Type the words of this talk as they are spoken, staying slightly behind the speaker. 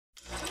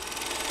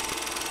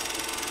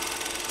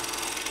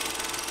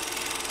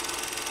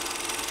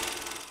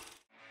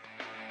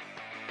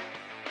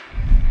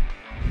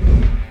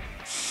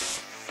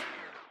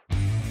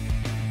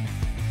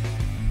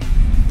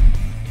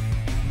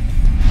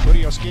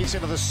skates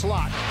into the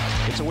slot.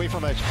 Gets away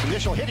from an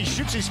initial hit. He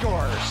shoots, he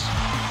scores.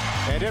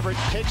 And Everett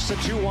takes the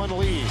 2-1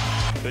 lead.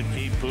 Good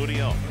keep,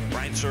 Puutio.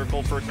 Right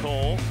circle for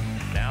Cole.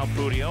 Now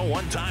Puutio,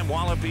 one-time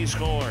wallop, he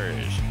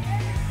scores.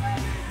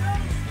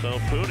 So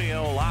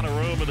Puutio, a lot of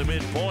room at the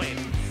midpoint.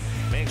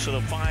 Makes it a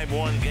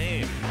 5-1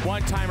 game.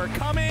 One-timer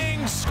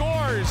coming,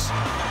 scores.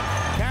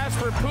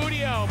 Kasper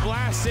Puutio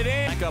blasts it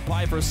in. Back up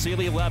high for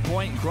Seeley, left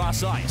point,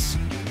 cross ice.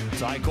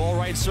 Side goal,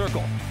 right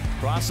circle.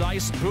 Cross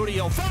ice,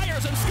 Puutio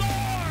fires and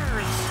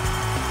scores!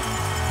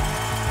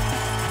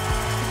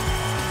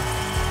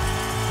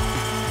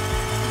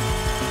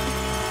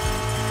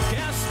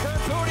 Kasper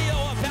Puutio,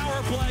 a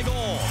power play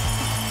goal.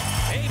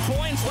 8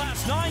 points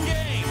last 9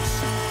 games.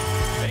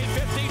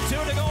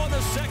 8:52 to go in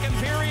the second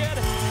period.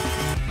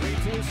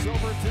 3-2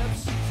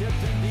 Silvertips,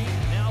 chipped in deep,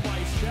 now by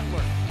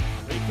Shetler.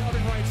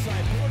 Recovering right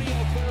side,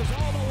 Puutio clears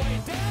all the way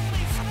down,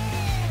 he scores!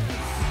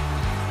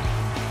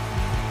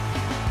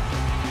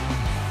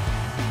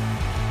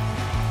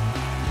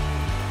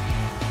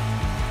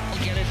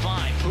 Get it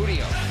by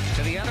Puutio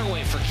to the other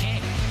way for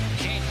King.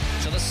 King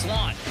to the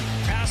slot,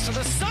 pass to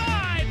the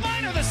side,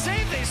 minor the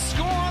save, they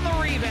score on the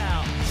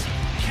rebound.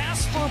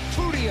 Kasper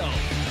Puutio,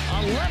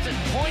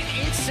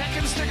 11.8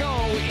 seconds to go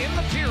in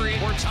the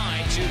period. We're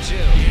tied 2-2.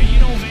 Yeah, you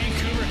know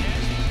Vancouver had